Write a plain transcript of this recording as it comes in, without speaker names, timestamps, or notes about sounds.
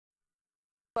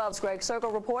12's Greg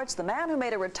Circle reports the man who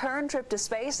made a return trip to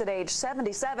space at age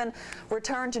 77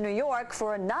 returned to New York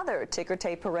for another ticker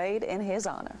tape parade in his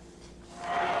honor.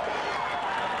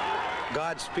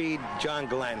 Godspeed, John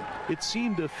Glenn. It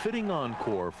seemed a fitting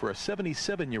encore for a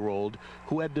 77-year-old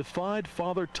who had defied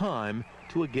Father Time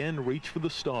to again reach for the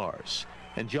stars.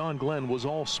 And John Glenn was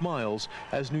all smiles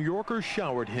as New Yorkers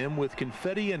showered him with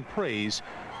confetti and praise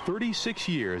 36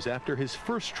 years after his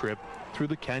first trip through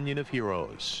the Canyon of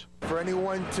Heroes. For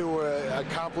anyone to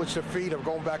accomplish the feat of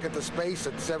going back into space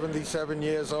at 77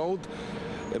 years old,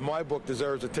 in my book,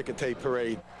 deserves a ticker tape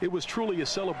parade. It was truly a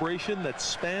celebration that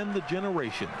spanned the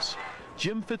generations.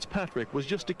 Jim Fitzpatrick was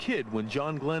just a kid when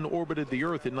John Glenn orbited the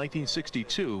Earth in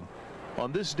 1962.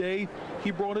 On this day,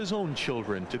 he brought his own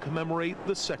children to commemorate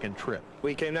the second trip.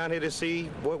 We came down here to see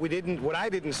what I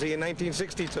didn't see in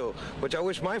 1962, which I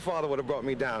wish my father would have brought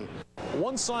me down.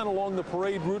 One sign along the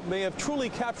parade route may have truly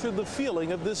captured the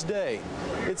feeling of this day.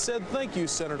 It said, "Thank you,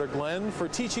 Senator Glenn, for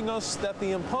teaching us that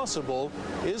the impossible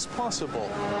is possible."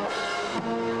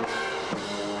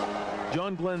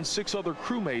 John Glenn's 6 other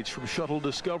crewmates from Shuttle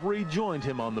Discovery joined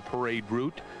him on the parade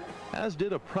route, as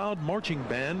did a proud marching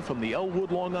band from the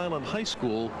Elwood, Long Island High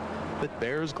School that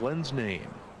bears Glenn's name.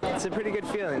 It's a pretty good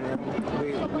feeling.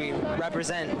 We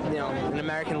represent, an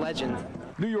American legend.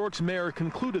 New York's mayor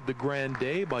concluded the grand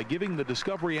day by giving the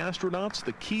Discovery astronauts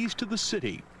the keys to the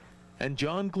city, and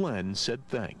John Glenn said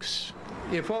thanks.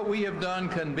 If what we have done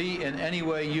can be in any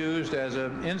way used as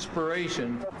an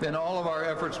inspiration, then all of our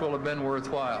efforts will have been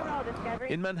worthwhile.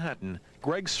 In Manhattan,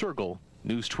 Greg Circle,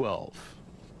 News 12.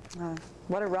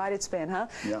 What a ride it's been, huh?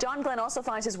 Yeah. John Glenn also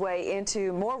finds his way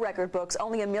into more record books.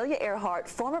 Only Amelia Earhart,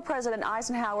 former President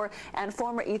Eisenhower, and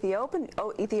former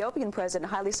Ethiopian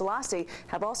President Haile Selassie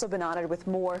have also been honored with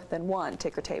more than one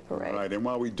ticker tape parade. All right, and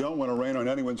while we don't want to rain on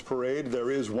anyone's parade,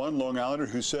 there is one Long Islander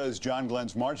who says John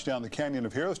Glenn's march down the Canyon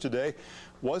of Heroes today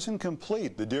wasn't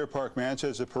complete. The Deer Park man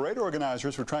says the parade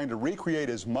organizers were trying to recreate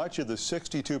as much of the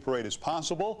 62 parade as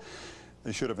possible.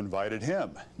 They should have invited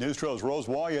him. News 12's Rose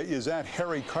Walia is at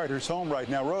Harry Carter's home right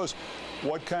now. Rose,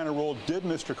 what kind of role did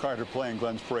Mr. Carter play in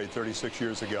Glenn's parade 36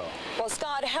 years ago? Well,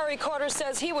 Scott, Harry Carter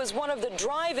says he was one of the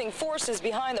driving forces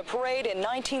behind the parade in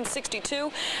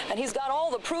 1962, and he's got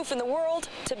all the proof in the world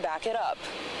to back it up.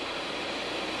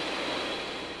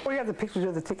 We have the pictures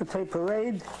of the ticker tape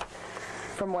parade.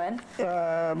 From when?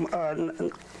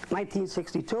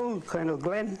 1962, Colonel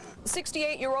Glenn.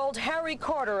 68-year-old Harry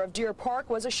Carter of Deer Park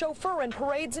was a chauffeur in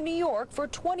parades in New York for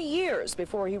 20 years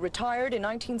before he retired in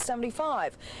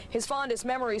 1975. His fondest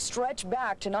memories stretch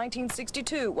back to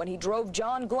 1962 when he drove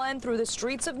John Glenn through the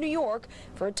streets of New York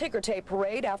for a ticker tape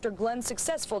parade after Glenn's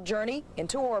successful journey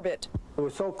into orbit. It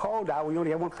was so cold out, we only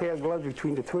had one pair of gloves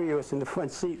between the three of us in the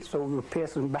front seat, so we were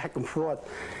passing back and forth.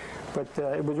 But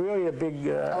it was really a big...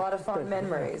 a lot of fun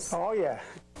memories. Oh, yeah.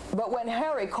 But when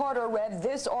Harry Carter read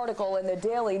this article in the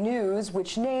Daily News,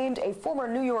 which named a former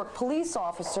New York police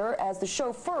officer as the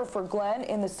chauffeur for Glenn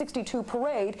in the 62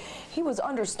 parade, he was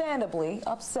understandably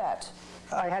upset.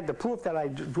 I had the proof that I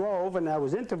drove, and I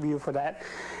was interviewed for that.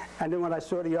 And then when I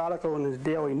saw the article in the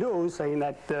Daily News saying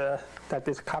that that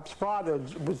this cop's father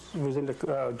was in the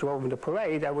drove in the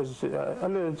parade, I was a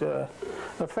little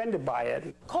offended by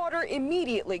it. Carter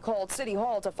immediately called City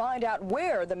Hall to find out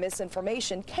where the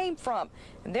misinformation came from.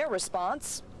 And their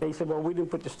response: they said, well, we didn't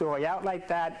put the story out like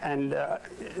that, and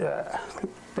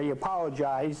they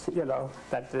apologized,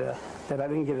 that I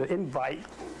didn't get an invite,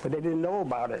 but they didn't know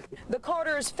about it. The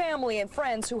Carters' family and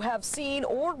friends who have seen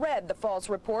or read the false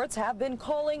reports have been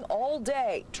calling all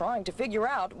day, trying to figure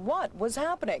out what was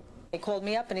happening. He called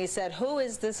me up and he said, "Who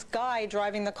is this guy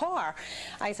driving the car?"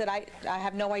 I said, I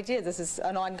have no idea. This is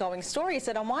an ongoing story. He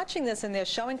said, "I'm watching this and they're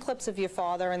showing clips of your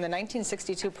father in the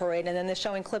 1962 parade, and then they're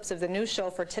showing clips of the news show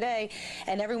for today,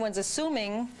 and everyone's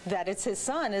assuming that it's his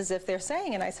son, as if they're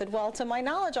saying." And I said, "Well, to my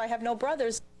knowledge, I have no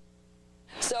brothers."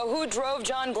 So who drove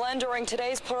John Glenn during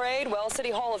today's parade? Well,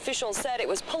 City Hall officials said it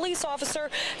was police officer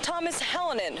Thomas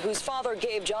Hallinan, whose father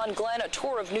gave John Glenn a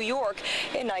tour of New York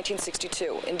in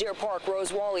 1962. In Deer Park,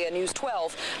 Rose Walia, News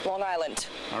 12, Long Island.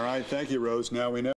 All right, thank you, Rose. Now we know.